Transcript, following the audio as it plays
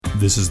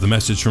This is the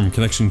message from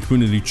Connection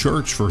Community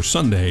Church for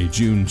Sunday,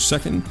 June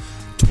 2nd,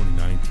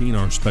 2019,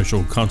 our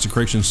special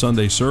Consecration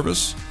Sunday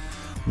service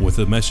with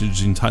a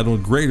message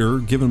entitled Greater,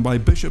 given by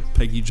Bishop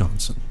Peggy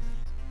Johnson.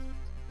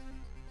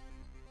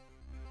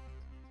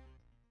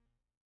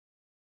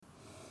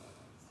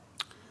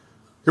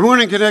 Good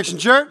morning, Connection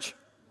Church.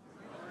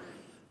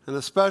 And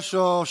a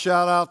special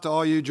shout out to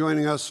all you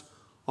joining us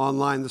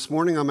online this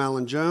morning. I'm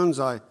Alan Jones.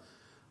 I'm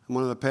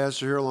one of the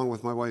pastors here along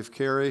with my wife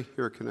Carrie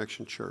here at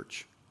Connection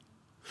Church.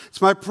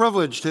 It's my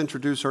privilege to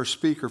introduce our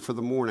speaker for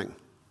the morning,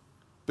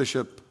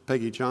 Bishop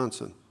Peggy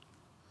Johnson.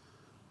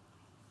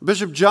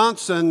 Bishop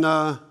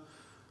Johnson,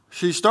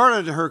 she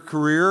started her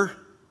career,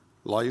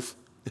 life,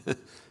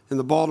 in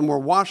the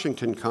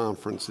Baltimore-Washington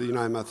Conference of the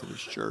United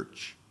Methodist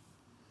Church.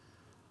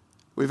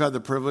 We've had the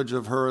privilege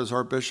of her as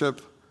our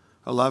bishop,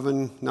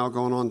 11, now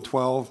going on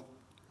 12.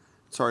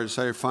 Sorry to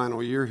say,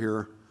 final year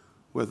here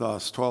with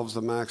us. 12 is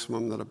the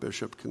maximum that a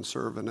bishop can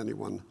serve in any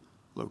one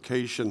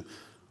location.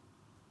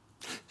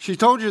 She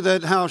told you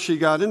that how she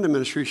got into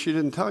ministry. She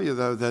didn't tell you,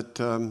 though,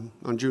 that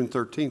on June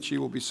 13th, she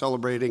will be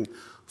celebrating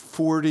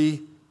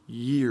 40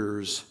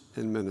 years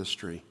in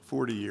ministry.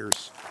 40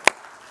 years.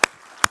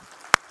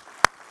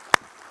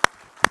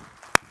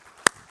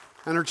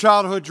 And her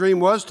childhood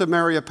dream was to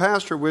marry a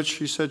pastor, which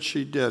she said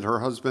she did. Her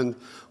husband,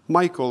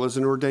 Michael, is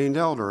an ordained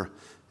elder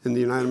in the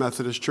United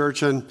Methodist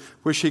Church and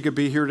wish he could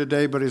be here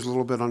today, but he's a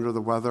little bit under the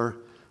weather,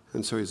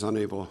 and so he's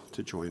unable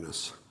to join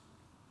us.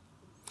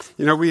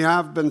 You know, we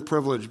have been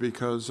privileged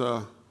because,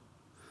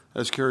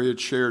 as Carrie had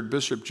shared,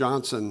 Bishop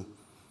Johnson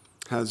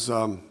has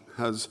not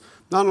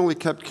only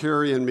kept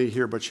Carrie and me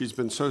here, but she's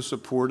been so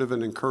supportive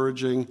and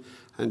encouraging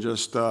and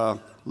just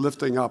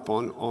lifting up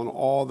on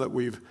all that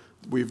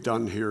we've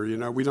done here. You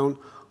know, we don't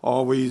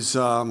always,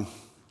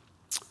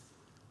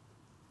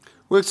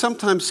 we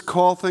sometimes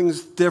call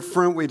things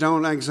different. We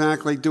don't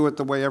exactly do it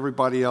the way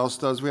everybody else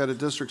does. We had a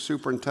district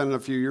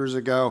superintendent a few years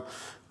ago.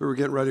 We were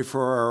getting ready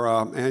for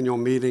our annual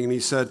meeting, and he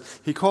said,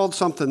 he called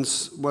something,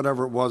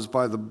 whatever it was,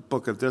 by the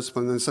Book of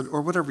Discipline, and said,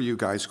 or whatever you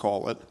guys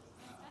call it,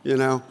 you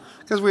know,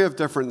 because we have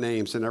different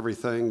names and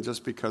everything,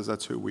 just because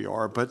that's who we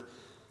are. But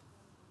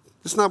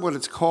it's not what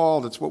it's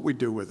called, it's what we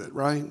do with it,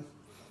 right?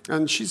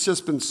 And she's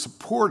just been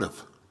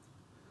supportive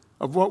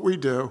of what we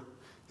do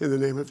in the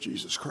name of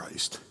Jesus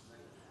Christ.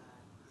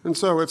 And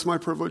so it's my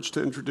privilege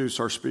to introduce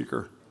our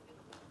speaker,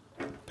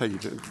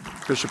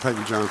 Bishop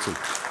Peggy Johnson.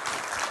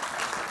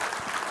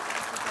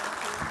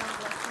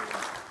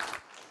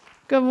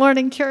 Good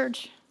morning,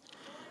 church.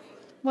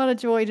 What a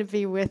joy to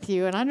be with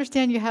you. And I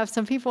understand you have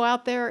some people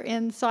out there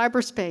in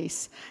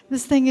cyberspace.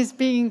 This thing is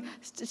being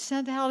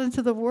sent out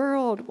into the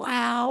world.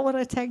 Wow, what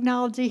a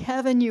technology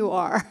heaven you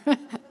are.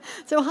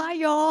 So hi,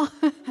 y'all.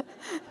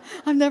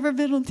 I've never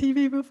been on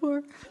TV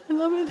before. I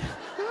love it.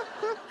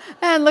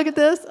 And look at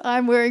this.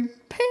 I'm wearing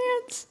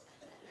pants.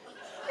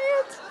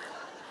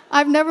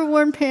 I've never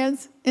worn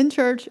pants in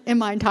church in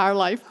my entire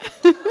life.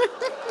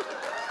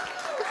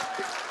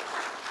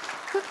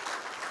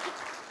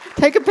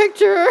 Take a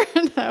picture.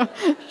 No.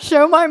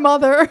 Show my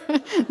mother.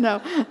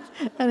 No.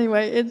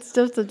 Anyway, it's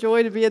just a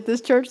joy to be at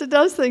this church that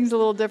does things a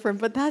little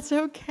different, but that's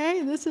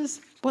okay. This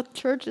is what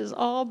church is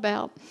all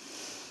about.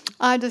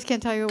 I just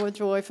can't tell you what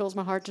joy fills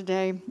my heart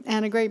today.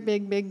 And a great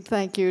big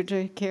thank you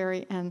to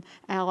Carrie and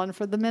Alan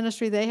for the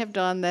ministry they have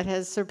done that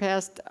has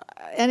surpassed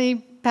any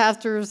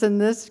pastors in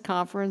this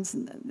conference.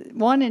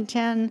 1 in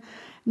 10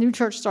 new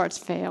church starts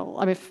fail.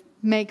 I mean,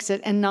 makes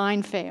it, and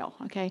 9 fail,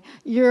 okay?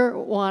 You're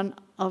one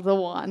of the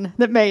one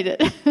that made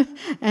it.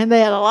 And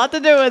they had a lot to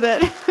do with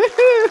it.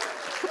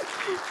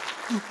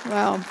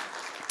 Wow.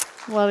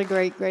 What a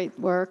great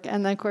work.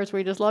 And then, of course,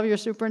 we just love your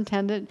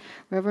superintendent,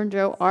 Reverend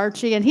Joe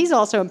Archie. And he's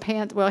also in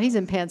pants. Well, he's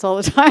in pants all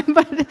the time,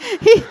 but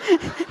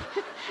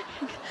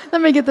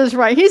let me get this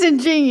right. He's in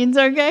jeans,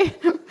 okay?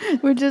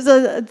 Which is,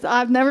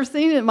 I've never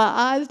seen it. My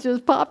eyes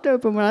just popped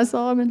open when I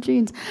saw him in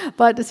jeans.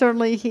 But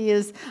certainly he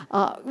is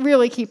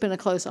really keeping a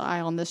close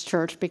eye on this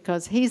church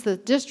because he's the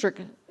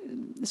district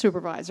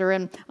supervisor,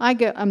 and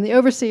I'm the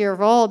overseer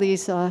of all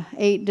these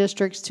 8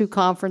 districts, 2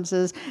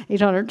 conferences,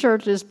 800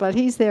 churches, but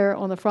he's there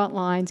on the front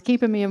lines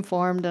keeping me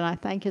informed, and I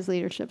thank his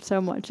leadership so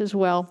much as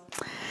well.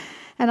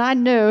 And I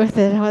know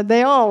that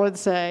they all would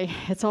say,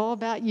 it's all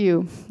about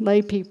you,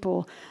 lay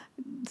people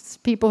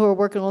who are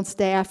working on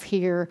staff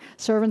here,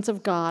 servants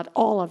of God,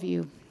 all of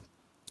you.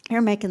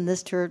 You're making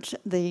this church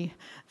the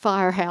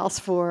firehouse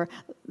for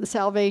the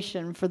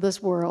salvation for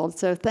this world.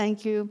 So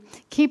thank you.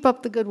 Keep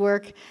up the good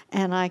work,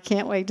 and I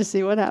can't wait to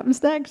see what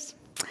happens next.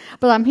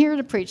 But I'm here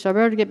to preach, so I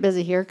better get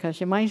busy here because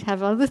you might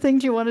have other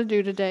things you want to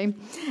do today.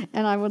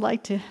 And I would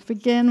like to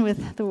begin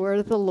with the word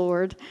of the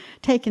Lord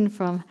taken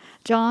from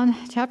John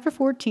chapter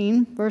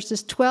 14,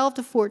 verses 12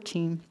 to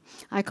 14.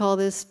 I call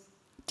this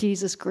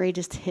Jesus'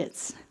 greatest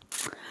hits.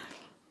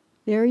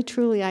 Very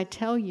truly, I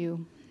tell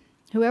you,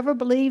 whoever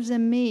believes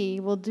in me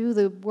will do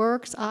the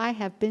works I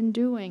have been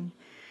doing,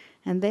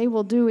 and they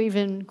will do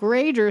even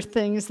greater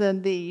things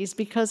than these,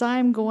 because I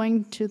am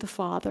going to the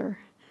Father.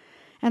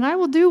 And I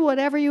will do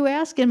whatever you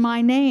ask in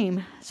my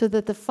name, so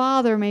that the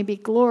Father may be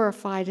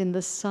glorified in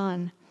the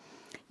Son.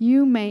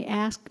 You may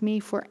ask me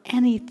for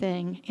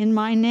anything in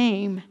my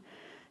name,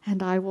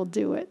 and I will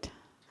do it.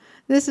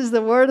 This is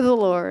the word of the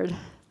Lord.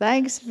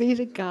 Thanks be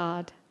to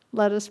God.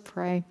 Let us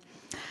pray.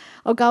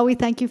 Oh God, we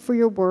thank you for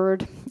your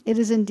word. It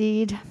is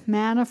indeed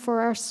manna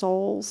for our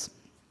souls,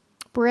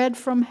 bread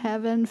from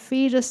heaven.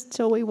 Feed us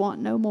till we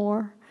want no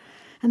more.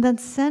 And then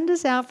send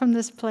us out from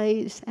this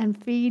place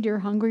and feed your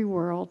hungry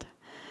world.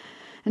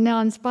 And now,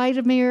 in spite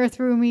of me or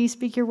through me,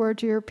 speak your word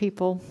to your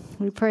people.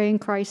 We pray in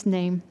Christ's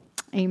name.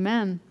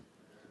 Amen.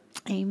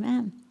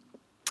 Amen.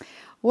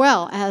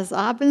 Well, as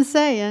I've been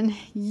saying,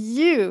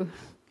 you,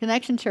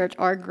 Connection Church,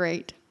 are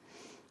great.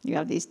 You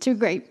have these two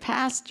great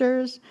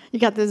pastors. You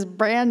got this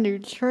brand new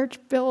church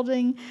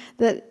building,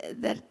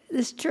 that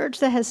this church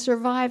that has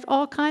survived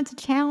all kinds of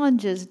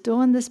challenges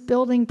doing this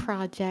building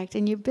project.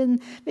 And you've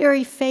been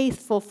very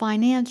faithful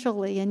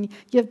financially, and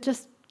you've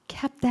just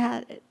kept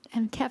at it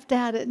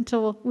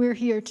until we're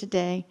here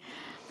today.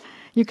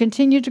 You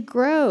continue to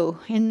grow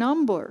in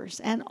numbers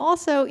and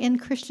also in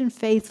Christian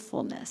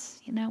faithfulness.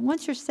 You know,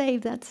 once you're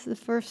saved, that's the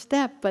first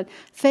step. But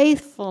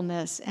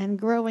faithfulness and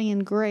growing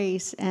in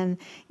grace and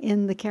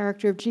in the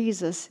character of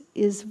Jesus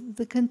is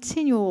the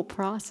continual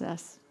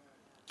process.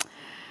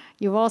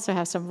 You also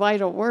have some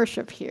vital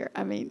worship here.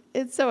 I mean,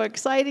 it's so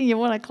exciting. You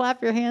want to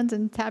clap your hands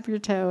and tap your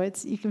toe.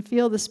 You can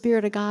feel the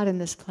Spirit of God in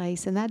this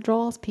place, and that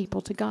draws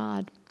people to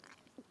God.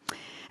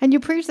 And you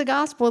preach the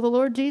gospel of the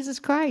Lord Jesus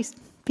Christ.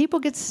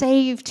 People get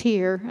saved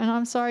here, and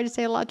I'm sorry to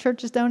say a lot of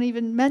churches don't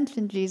even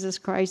mention Jesus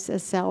Christ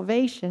as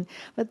salvation,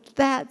 but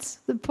that's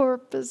the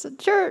purpose of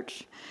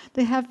church,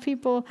 to have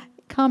people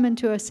come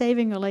into a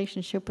saving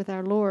relationship with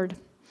our Lord.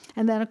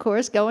 And then, of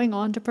course, going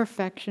on to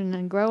perfection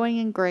and growing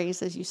in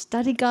grace as you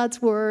study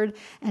God's word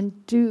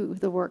and do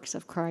the works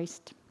of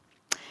Christ.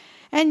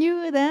 And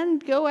you then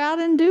go out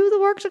and do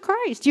the works of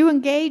Christ. You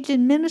engage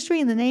in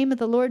ministry in the name of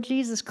the Lord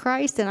Jesus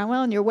Christ. And I'm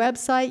on your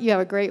website. You have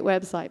a great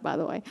website, by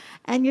the way.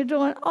 And you're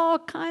doing all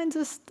kinds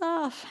of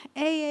stuff.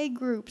 AA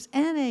groups,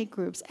 NA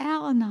groups,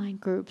 Al-Anon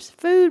groups,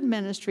 food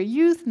ministry,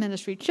 youth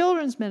ministry,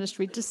 children's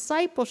ministry,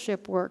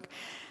 discipleship work,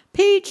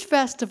 Peach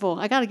Festival.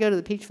 I got to go to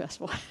the Peach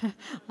Festival.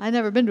 I've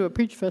never been to a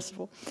Peach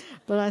Festival.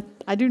 But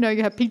I do know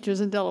you have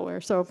peaches in Delaware.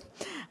 So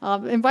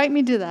invite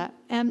me to that.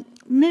 And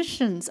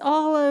missions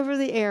all over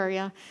the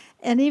area.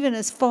 And even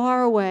as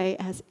far away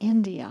as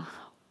India.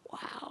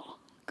 Wow.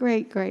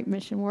 Great, great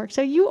mission work.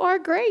 So you are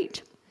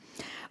great.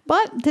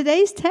 But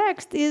today's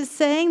text is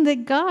saying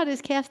that God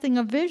is casting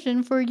a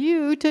vision for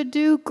you to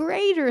do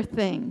greater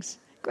things.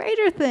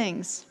 Greater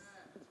things.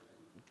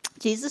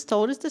 Jesus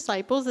told his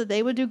disciples that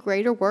they would do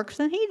greater works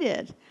than he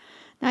did.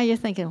 Now you're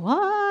thinking,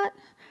 what?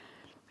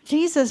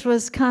 Jesus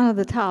was kind of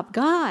the top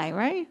guy,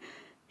 right?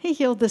 He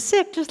healed the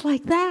sick just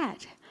like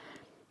that.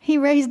 He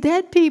raised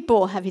dead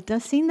people. Have you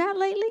seen that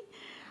lately?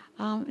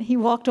 He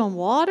walked on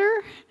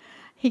water.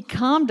 He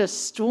calmed a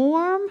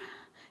storm.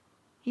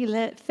 He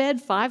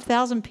fed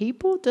 5,000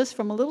 people just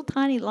from a little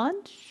tiny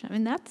lunch. I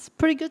mean, that's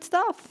pretty good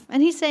stuff.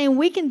 And he's saying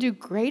we can do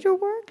greater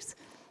works?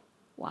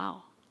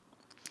 Wow.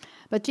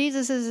 But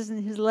Jesus is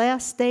in his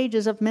last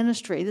stages of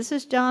ministry. This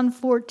is John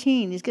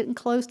 14. He's getting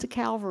close to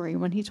Calvary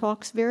when he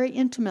talks very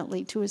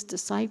intimately to his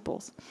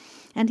disciples.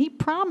 And he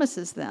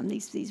promises them,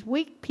 these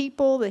weak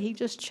people that he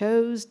just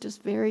chose,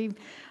 just very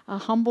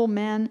humble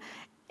men,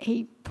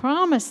 he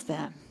promised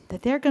them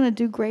that they're going to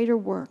do greater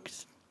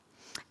works.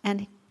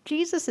 And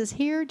Jesus is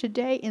here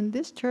today in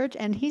this church,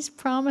 and he's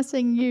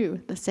promising you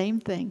the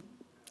same thing.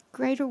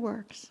 Greater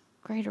works,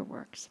 greater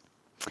works.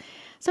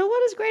 So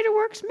what does greater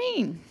works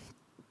mean?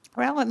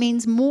 Well, it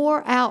means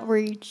more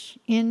outreach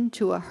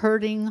into a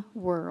hurting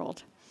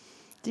world.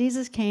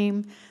 Jesus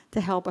came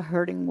to help a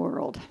hurting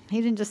world.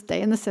 He didn't just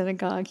stay in the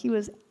synagogue. He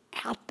was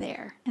out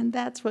there, and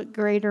that's what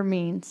greater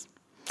means.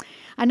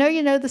 I know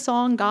you know the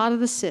song, God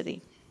of the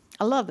City.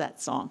 I love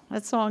that song.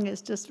 That song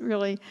is just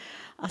really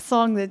a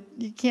song that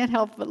you can't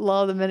help but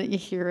love the minute you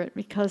hear it,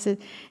 because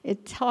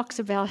it talks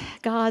about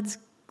God's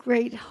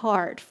great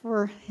heart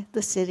for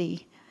the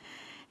city.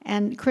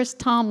 And Chris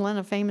Tomlin,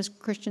 a famous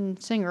Christian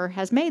singer,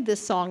 has made this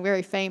song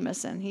very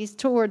famous, and he's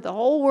toured the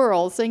whole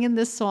world singing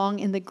this song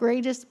in the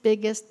greatest,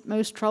 biggest,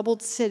 most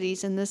troubled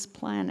cities in this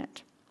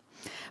planet.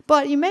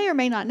 But you may or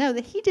may not know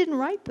that he didn't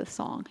write the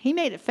song. He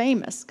made it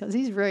famous because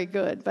he's very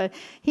good, but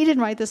he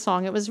didn't write the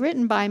song. It was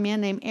written by a man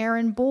named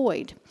Aaron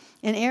Boyd,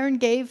 and Aaron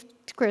gave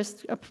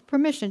Chris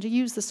permission to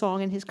use the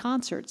song in his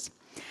concerts.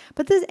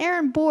 But this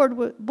Aaron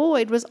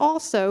Boyd was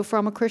also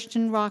from a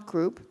Christian rock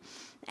group,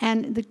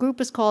 and the group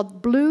was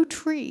called Blue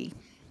Tree,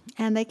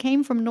 and they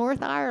came from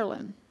North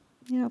Ireland,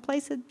 a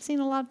place that had seen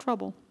a lot of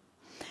trouble.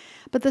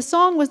 But the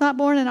song was not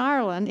born in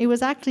Ireland. It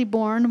was actually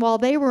born while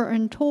they were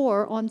on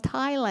tour on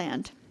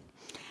Thailand.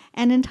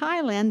 And in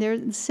Thailand,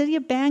 the city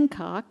of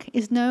Bangkok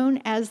is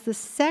known as the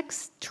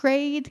sex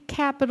trade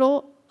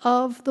capital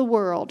of the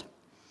world.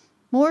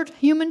 More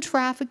human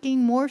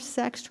trafficking, more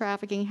sex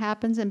trafficking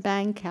happens in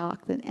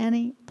Bangkok than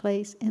any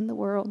place in the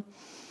world.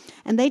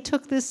 And they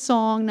took this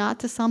song not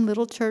to some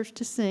little church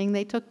to sing.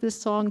 They took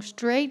this song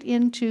straight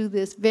into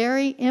this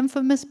very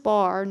infamous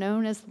bar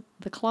known as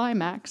the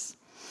Climax.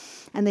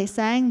 And they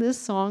sang this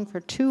song for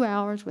 2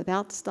 hours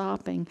without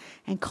stopping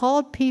and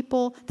called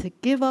people to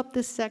give up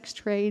this sex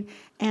trade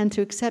and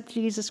to accept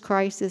Jesus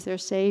Christ as their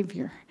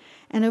Savior.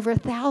 And over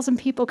 1,000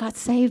 people got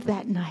saved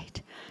that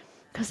night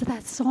because of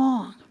that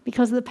song,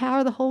 because of the power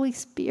of the Holy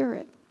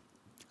Spirit.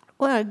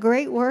 What a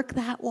great work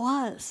that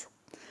was.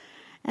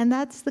 And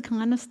that's the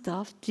kind of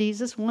stuff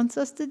Jesus wants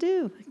us to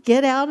do.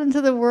 Get out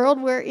into the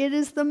world where it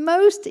is the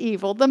most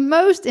evil, the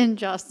most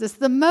injustice,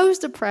 the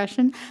most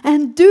oppression,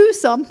 and do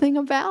something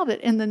about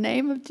it in the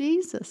name of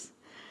Jesus.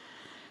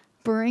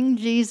 Bring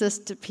Jesus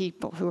to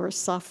people who are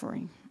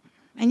suffering.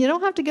 And you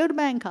don't have to go to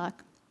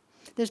Bangkok.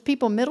 There's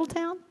people in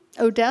Middletown,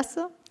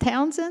 Odessa,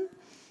 Townsend.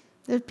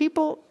 There's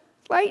people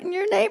right in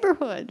your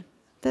neighborhood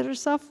that are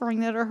suffering,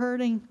 that are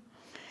hurting.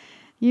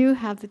 You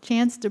have the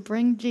chance to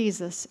bring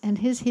Jesus and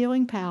his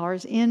healing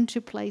powers into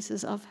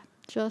places of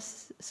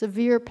just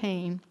severe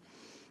pain.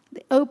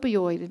 The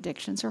opioid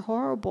addictions are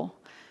horrible.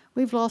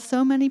 We've lost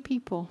so many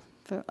people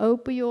for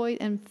opioid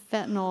and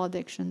fentanyl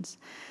addictions.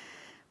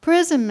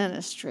 Prison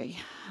ministry,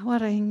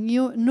 what an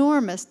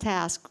enormous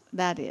task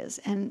that is.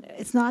 And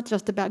it's not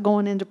just about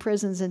going into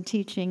prisons and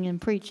teaching and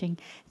preaching.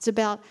 It's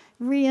about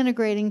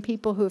reintegrating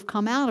people who have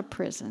come out of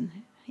prison,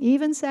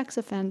 even sex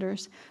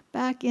offenders,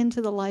 back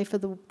into the life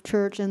of the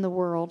church and the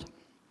world.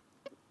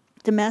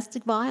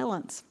 Domestic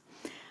violence.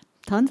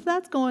 Tons of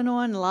that's going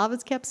on. A lot of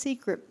it's kept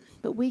secret.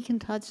 But we can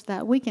touch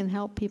that. We can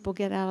help people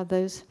get out of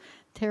those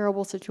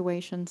terrible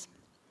situations.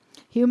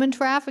 Human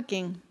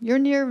trafficking. You're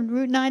near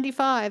Route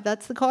 95.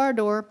 That's the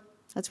corridor.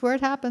 That's where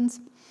it happens.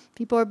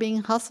 People are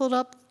being hustled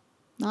up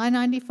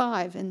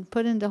I-95 and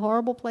put into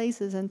horrible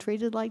places and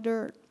treated like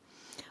dirt.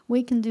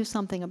 We can do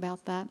something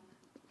about that.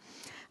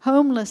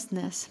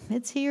 Homelessness.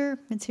 It's here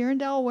in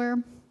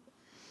Delaware.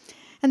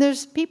 And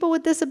there's people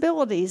with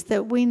disabilities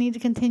that we need to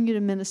continue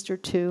to minister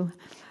to.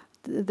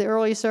 The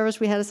early service,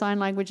 we had a sign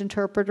language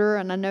interpreter,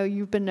 and I know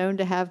you've been known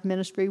to have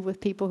ministry with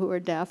people who are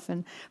deaf.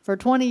 And for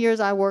 20 years,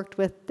 I worked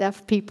with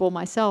deaf people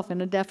myself in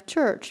a deaf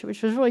church,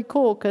 which was really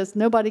cool because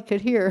nobody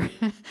could hear,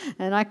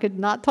 and I could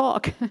not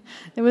talk.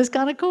 It was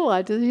kind of cool.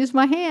 I just used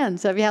my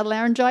hands. So if you had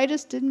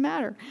laryngitis, didn't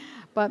matter.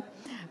 But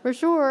for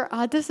sure,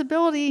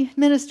 disability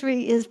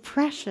ministry is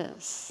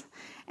precious.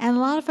 And a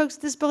lot of folks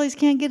with disabilities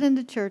can't get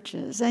into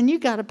churches. And you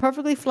got a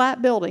perfectly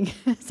flat building.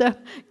 So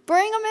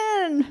bring them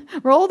in.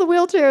 Roll the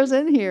wheelchairs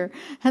in here.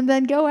 And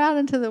then go out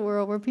into the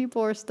world where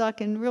people are stuck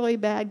in really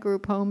bad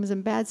group homes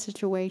and bad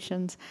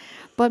situations.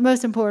 But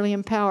most importantly,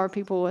 empower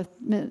people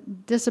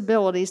with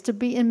disabilities to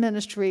be in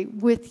ministry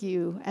with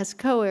you as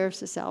co-heirs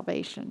to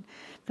salvation.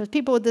 Because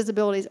people with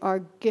disabilities are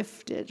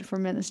gifted for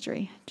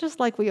ministry, just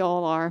like we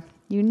all are,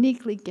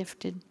 uniquely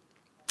gifted.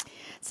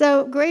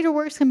 So greater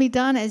works can be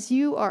done as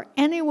you are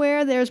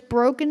anywhere there's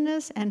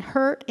brokenness and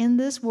hurt in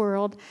this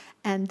world,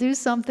 and do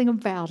something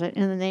about it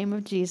in the name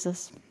of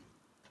Jesus.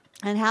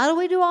 And how do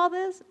we do all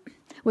this?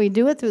 We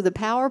do it through the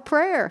power of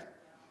prayer.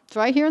 It's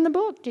right here in the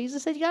book.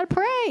 Jesus said you got to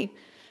pray. You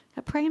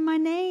got to pray in my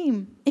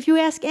name. If you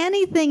ask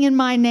anything in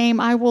my name,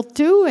 I will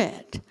do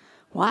it.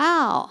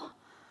 Wow.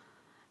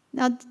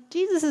 Now,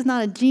 Jesus is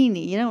not a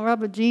genie. You don't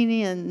rub a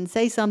genie and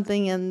say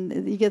something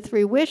and you get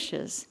 3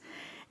 wishes.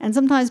 And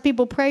sometimes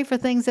people pray for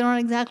things that aren't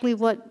exactly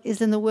what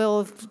is in the will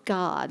of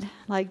God.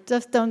 Like,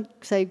 just don't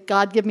say,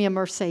 God, give me a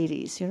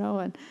Mercedes,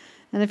 And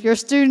if you're a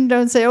student,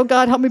 don't say, oh,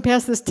 God, help me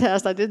pass this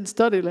test. I didn't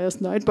study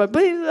last night, but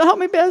please help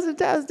me pass the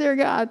test, dear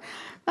God.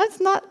 That's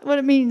not what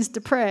it means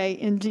to pray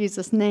in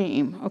Jesus'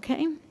 name,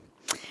 okay?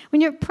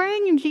 When you're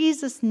praying in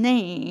Jesus'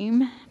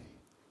 name,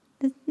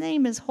 his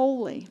name is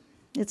holy.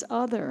 It's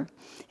other.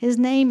 His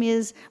name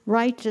is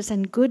righteous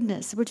and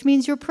goodness, which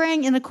means you're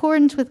praying in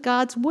accordance with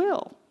God's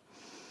will.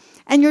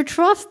 And you're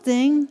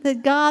trusting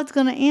that God's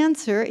going to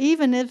answer,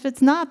 even if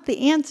it's not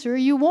the answer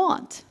you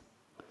want.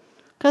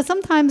 Because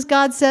sometimes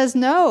God says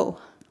no.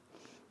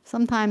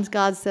 Sometimes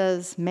God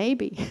says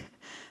maybe.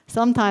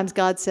 Sometimes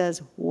God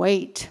says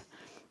wait.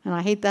 And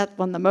I hate that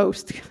one the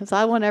most, because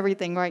I want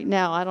everything right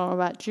now. I don't know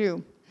about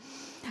you.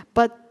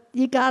 But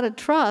you got to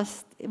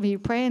trust, when you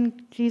pray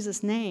in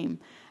Jesus' name,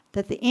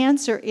 that the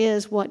answer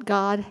is what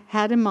God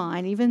had in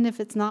mind, even if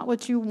it's not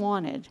what you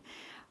wanted,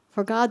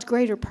 for God's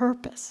greater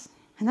purpose.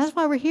 And that's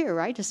why we're here,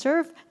 right? To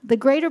serve the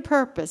greater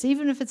purpose,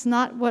 even if it's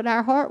not what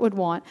our heart would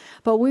want.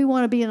 But we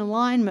want to be in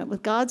alignment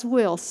with God's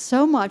will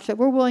so much that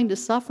we're willing to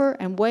suffer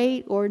and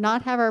wait or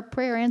not have our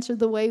prayer answered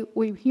the way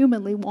we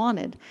humanly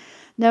wanted,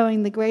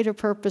 knowing the greater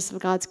purpose of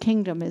God's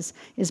kingdom is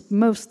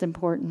most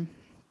important.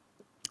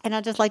 And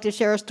I'd just like to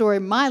share a story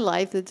in my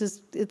life. It's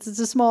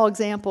a small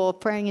example of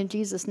praying in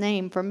Jesus'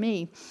 name for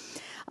me.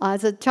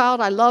 As a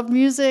child, I loved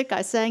music.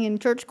 I sang in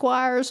church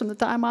choirs from the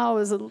time I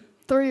was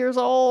 3 years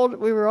old.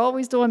 We were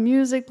always doing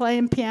music,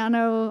 playing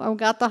piano. I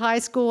got to high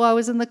school. I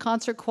was in the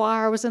concert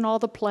choir. I was in all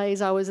the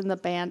plays. I was in the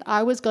band.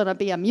 I was going to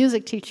be a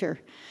music teacher.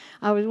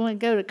 I was going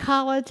to go to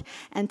college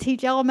and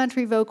teach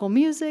elementary vocal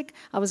music.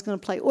 I was going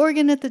to play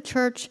organ at the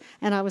church,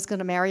 and I was going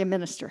to marry a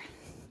minister.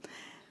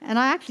 And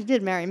I actually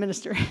did marry a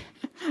minister.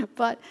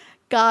 But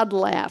God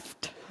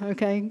laughed.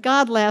 okay?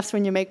 God laughs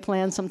when you make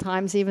plans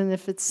sometimes, even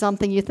if it's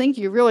something you think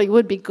you really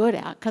would be good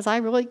at, because I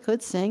really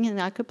could sing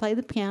and I could play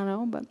the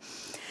piano. But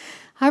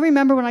I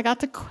remember when I got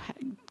to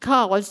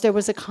college, there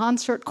was a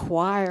concert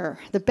choir.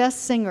 The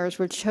best singers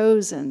were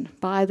chosen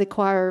by the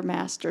choir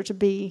master to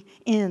be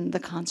in the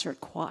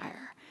concert choir.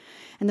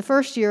 And the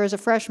first year as a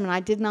freshman, I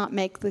did not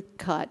make the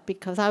cut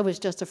because I was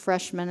just a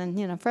freshman,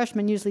 and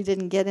freshmen usually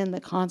didn't get in the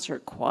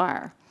concert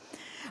choir.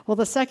 Well,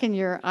 the second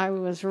year, I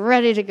was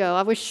ready to go.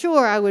 I was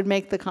sure I would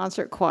make the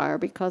concert choir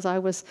because I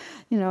was,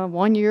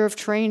 1 year of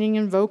training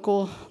in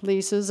vocal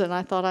leases, and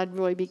I thought I'd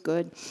really be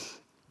good.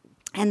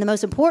 And the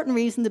most important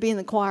reason to be in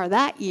the choir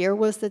that year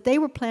was that they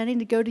were planning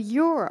to go to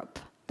Europe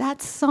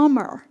that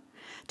summer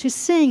to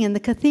sing in the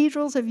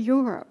cathedrals of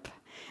Europe.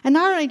 And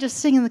not only just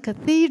sing in the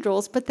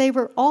cathedrals, but they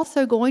were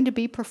also going to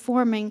be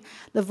performing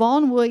the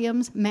Vaughan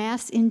Williams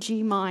Mass in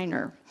G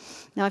minor.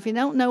 Now, if you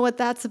don't know what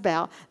that's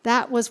about,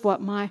 that was what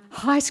my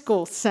high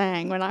school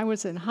sang when I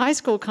was in high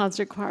school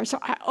concert choir. So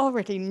I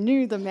already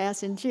knew the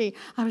Mass in G.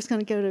 I was going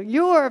to go to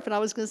Europe, and I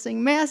was going to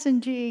sing Mass in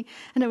G,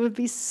 and it would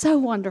be so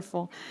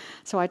wonderful.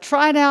 So I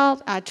tried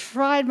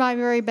my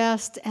very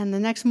best, and the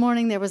next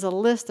morning there was a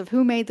list of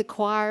who made the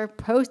choir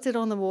posted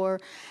on the wall,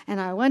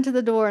 and I went to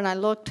the door and I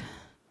looked,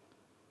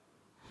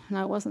 and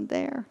I wasn't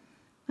there.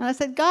 And I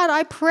said, God,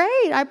 I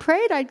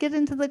prayed I'd get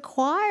into the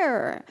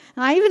choir.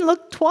 And I even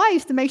looked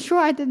twice to make sure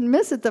I didn't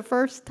miss it the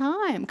first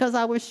time, because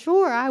I was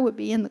sure I would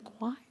be in the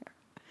choir.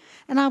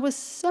 And I was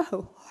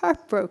so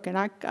heartbroken.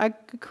 I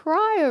could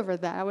cry over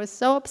that. I was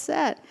so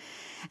upset.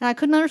 And I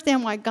couldn't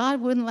understand why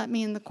God wouldn't let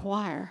me in the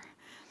choir.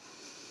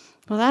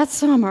 Well, that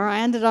summer, I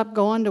ended up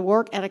going to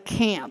work at a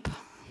camp,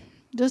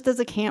 just as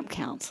a camp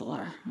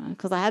counselor,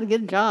 because I had to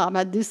get a job. I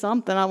had to do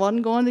something. I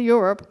wasn't going to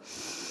Europe.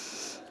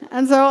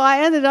 And so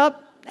I ended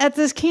up at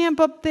this camp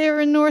up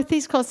there in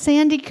Northeast called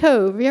Sandy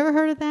Cove. You ever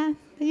heard of that?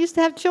 They used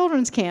to have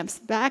children's camps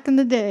back in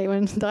the day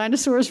when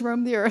dinosaurs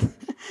roamed the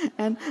earth.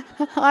 And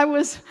I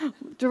was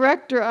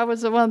director. I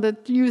was one of the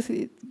youth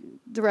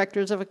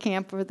directors of a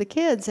camp for the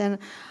kids. And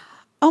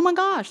oh my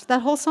gosh,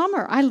 that whole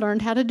summer I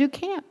learned how to do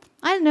camp.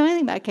 I didn't know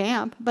anything about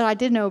camp, but I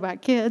did know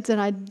about kids. And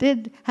I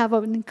did have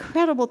an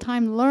incredible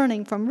time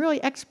learning from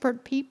really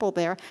expert people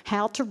there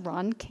how to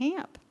run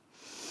camp.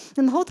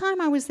 And the whole time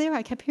I was there,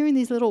 I kept hearing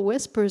these little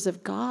whispers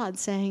of God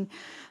saying,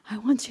 I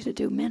want you to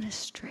do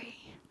ministry.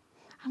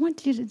 I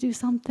want you to do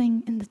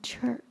something in the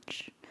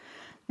church.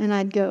 And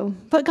I'd go,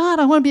 but God,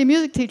 I want to be a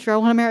music teacher. I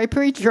want to marry a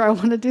preacher. I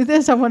want to do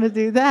this. I want to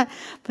do that.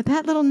 But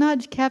that little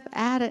nudge kept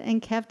at it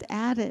and kept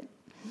at it.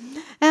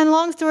 And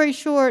long story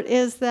short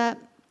is that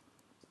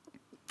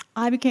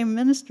I became a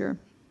minister,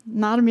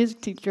 not a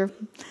music teacher.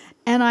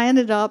 And I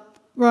ended up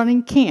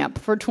running camp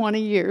for 20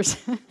 years.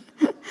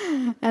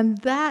 And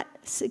that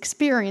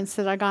experience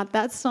that I got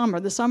that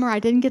summer, the summer I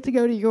didn't get to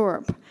go to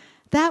Europe,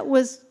 that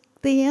was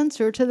the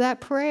answer to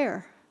that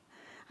prayer.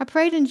 I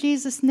prayed in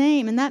Jesus'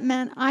 name, and that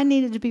meant I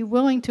needed to be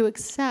willing to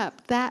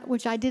accept that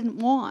which I didn't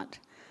want,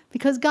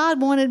 because God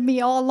wanted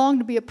me all along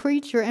to be a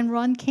preacher and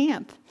run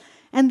camp.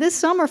 And this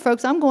summer,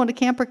 folks, I'm going to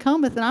Camp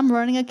Rehoboth, and I'm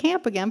running a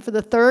camp again for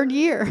the third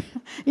year.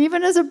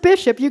 Even as a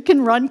bishop, you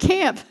can run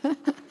camp,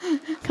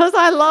 because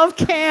I love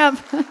camp.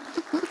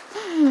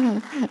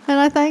 And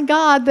I thank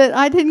God that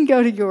I didn't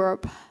go to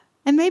Europe.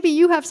 And maybe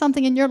you have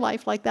something in your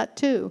life like that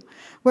too,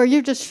 where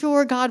you're just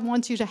sure God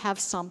wants you to have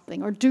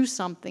something or do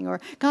something, or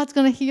God's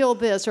going to heal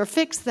this or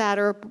fix that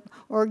or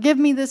give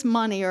me this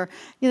money, or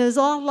there's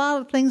a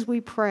lot of things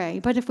we pray.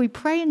 But if we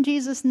pray in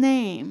Jesus'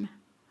 name,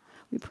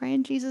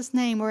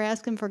 we're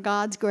asking for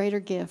God's greater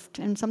gift.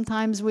 And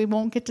sometimes we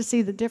won't get to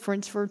see the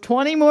difference for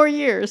 20 more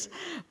years,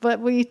 but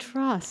we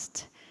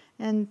trust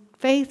and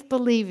faith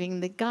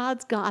believing that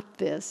God's got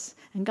this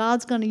and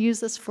God's going to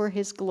use us for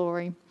His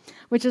glory,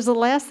 which is the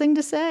last thing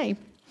to say.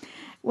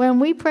 When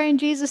we pray in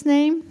Jesus'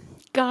 name,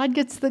 God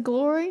gets the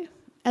glory,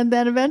 and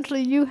then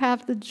eventually you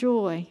have the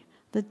joy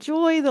of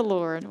the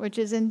Lord, which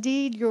is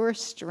indeed your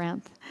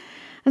strength.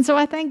 And so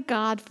I thank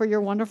God for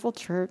your wonderful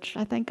church.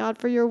 I thank God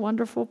for your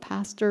wonderful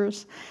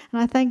pastors.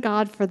 And I thank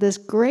God for this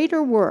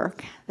greater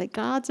work that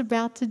God's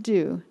about to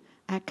do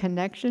at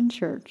Connection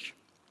Church.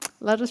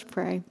 Let us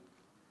pray.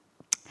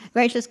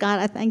 Gracious God,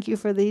 I thank you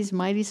for these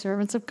mighty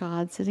servants of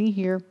God sitting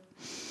here.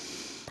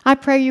 I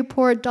pray you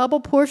pour a double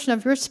portion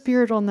of your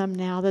Spirit on them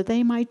now, that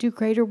they might do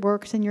greater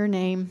works in your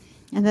name,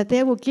 and that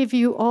they will give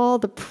you all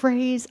the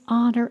praise,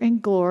 honor,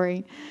 and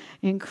glory.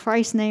 In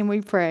Christ's name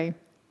we pray.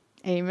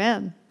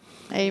 Amen.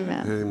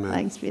 Amen. Amen.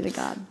 Thanks be to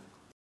God.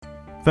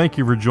 Thank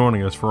you for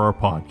joining us for our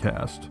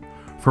podcast.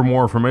 For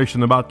more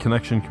information about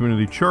Connection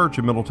Community Church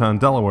in Middletown,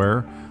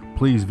 Delaware,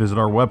 please visit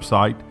our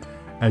website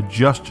at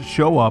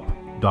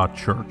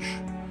justshowup.church.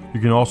 You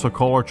can also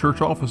call our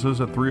church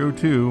offices at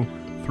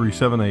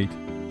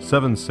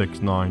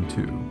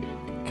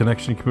 302-378-7692.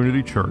 Connection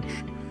Community Church,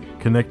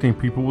 connecting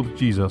people with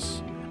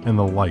Jesus and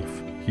the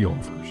life He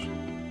offers.